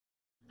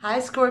Hi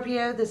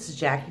Scorpio, this is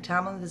Jackie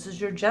Tomlin. This is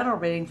your general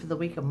reading for the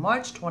week of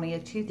March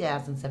 20th,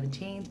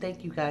 2017.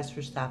 Thank you guys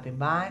for stopping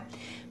by.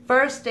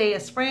 First day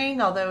of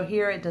spring, although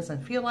here it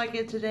doesn't feel like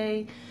it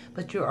today,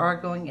 but you are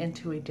going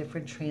into a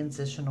different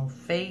transitional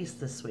phase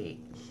this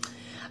week.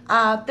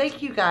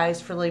 Thank you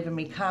guys for leaving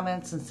me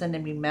comments and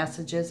sending me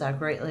messages. I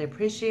greatly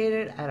appreciate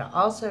it. I'd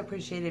also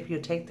appreciate it if you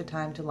take the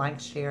time to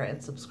like, share,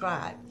 and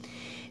subscribe.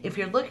 If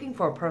you're looking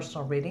for a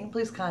personal reading,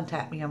 please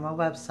contact me on my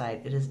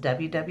website. It is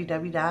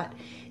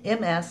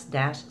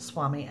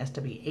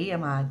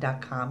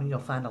www.ms-swami.com. You'll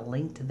find a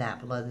link to that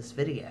below this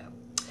video.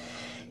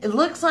 It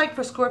looks like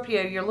for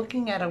Scorpio, you're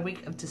looking at a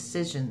week of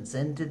decisions.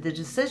 And the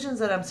decisions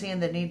that I'm seeing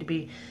that need to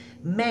be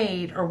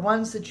made are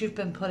ones that you've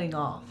been putting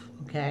off.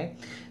 Okay,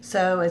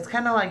 so it's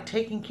kind of like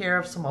taking care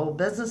of some old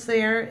business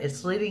there.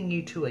 It's leading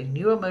you to a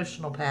new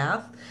emotional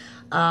path.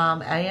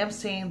 I am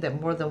seeing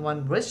that more than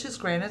one wish is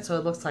granted, so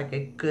it looks like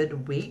a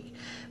good week.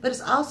 But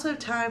it's also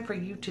time for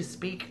you to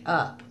speak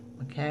up,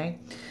 okay?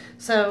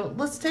 So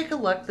let's take a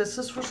look. This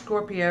is for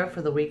Scorpio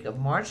for the week of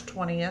March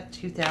 20th,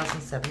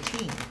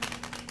 2017.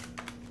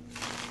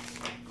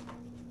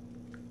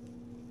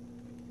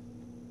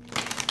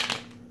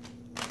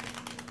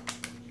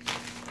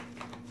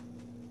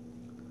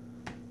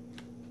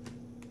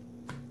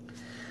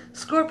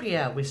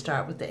 Scorpio, we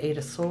start with the Eight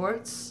of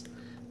Swords,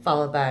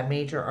 followed by a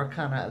major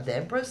arcana of the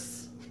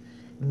Empress,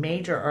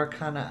 major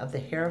arcana of the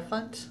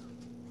Hierophant,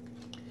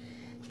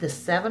 the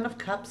Seven of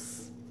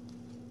Cups,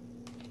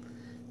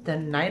 the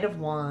Knight of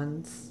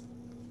Wands,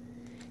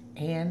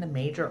 and the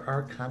major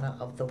arcana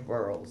of the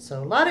World.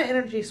 So a lot of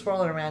energy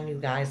swirling around you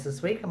guys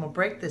this week. I'm going to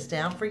break this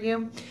down for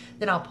you.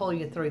 Then I'll pull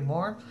you three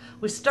more.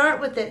 We start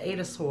with that Eight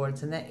of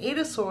Swords. And that Eight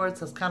of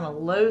Swords is kind of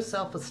low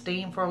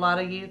self-esteem for a lot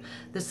of you.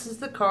 This is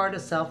the card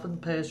of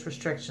self-imposed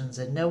restrictions.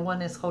 And no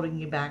one is holding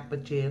you back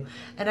but you.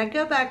 And I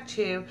go back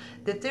to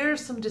that there are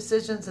some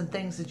decisions and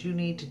things that you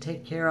need to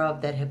take care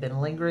of that have been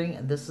lingering.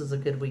 And this is a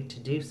good week to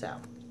do so.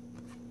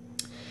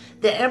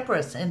 The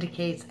Empress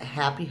indicates a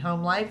happy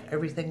home life.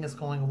 Everything is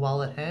going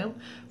well at home.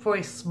 For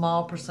a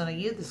small percent of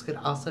you, this could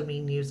also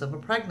mean news of a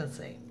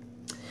pregnancy.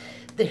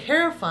 The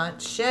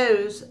Hierophant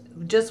shows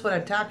just what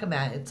I'm talking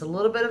about. It's a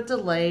little bit of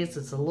delays.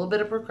 It's a little bit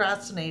of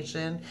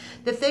procrastination.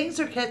 The things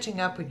are catching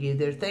up with you.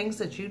 There are things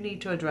that you need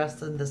to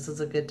address, and this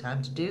is a good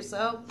time to do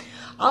so.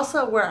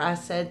 Also, where I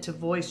said to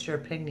voice your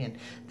opinion,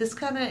 this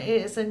kind of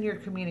is in your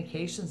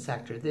communication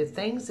sector. There are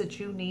things that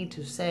you need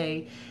to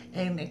say,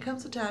 and it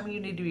comes a time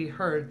you need to be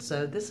heard.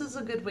 So this is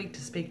a good week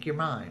to speak your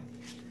mind.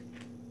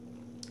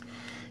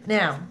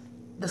 Now,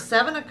 the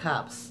Seven of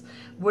Cups,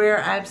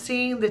 where I'm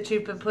seeing that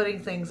you've been putting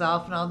things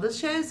off and all. This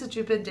shows that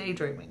you've been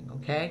daydreaming,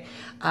 okay?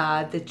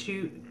 That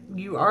you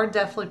are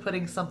definitely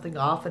putting something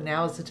off, and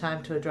now is the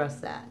time to address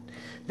that.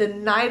 The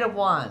Knight of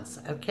Wands,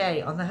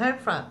 okay, on the home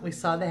front, we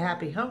saw the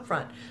happy home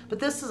front, but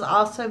this is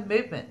also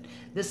movement.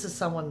 This is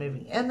someone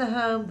moving in the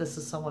home. This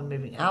is someone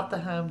moving out the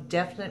home.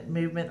 Definite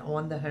movement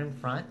on the home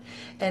front.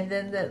 And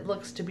then that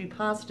looks to be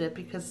positive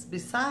because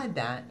beside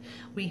that,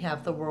 we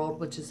have the World,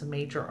 which is a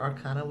major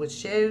arcana, which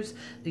shows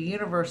the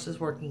universe is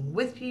working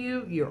with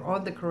you. You're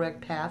on the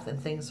correct path and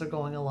things are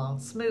going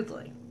along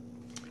smoothly.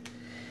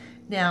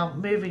 Now,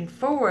 moving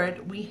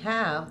forward, we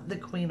have the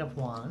Queen of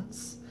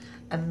Wands,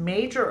 a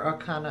major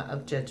arcana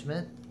of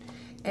Judgment,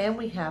 and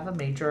we have a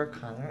major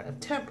arcana of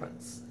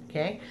Temperance.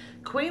 Okay,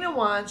 Queen of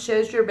Wands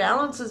shows your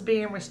balance is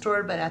being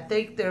restored, but I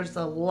think there's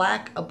a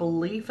lack of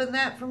belief in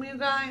that from you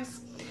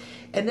guys.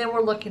 And then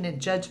we're looking at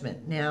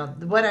Judgment. Now,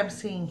 what I'm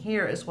seeing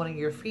here is one of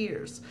your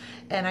fears.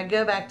 And I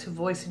go back to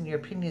voicing your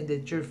opinion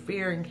that you're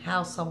fearing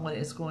how someone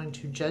is going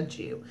to judge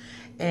you.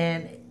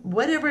 And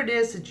whatever it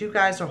is that you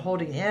guys are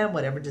holding in,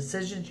 whatever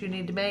decisions you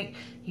need to make,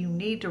 you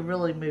need to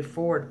really move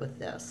forward with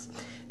this.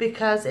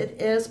 Because it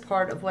is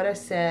part of what I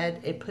said.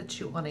 It puts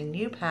you on a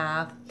new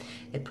path.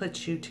 It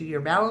puts you to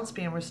your balance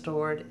being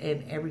restored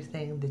and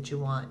everything that you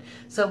want.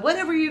 So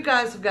whatever you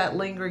guys have got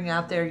lingering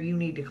out there, you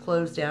need to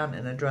close down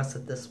and address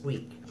it this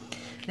week.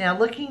 Now,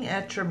 looking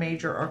at your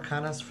major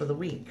arcanas for the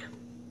week.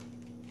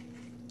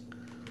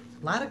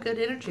 A lot of good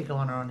energy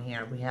going on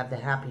here. We have the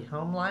happy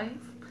home life.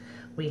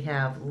 We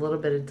have a little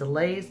bit of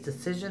delays,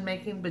 decision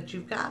making, but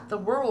you've got the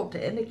World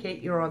to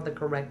indicate you're on the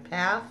correct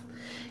path.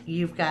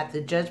 You've got the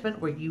Judgment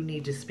where you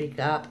need to speak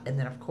up. And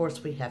then, of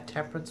course, we have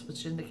Temperance,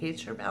 which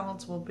indicates your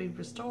balance will be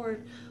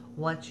restored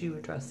once you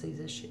address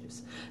these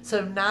issues.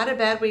 So not a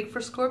bad week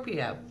for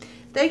Scorpio.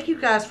 Thank you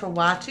guys for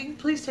watching.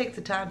 Please take the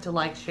time to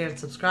like, share, and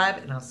subscribe,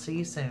 and I'll see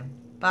you soon.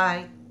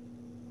 Bye.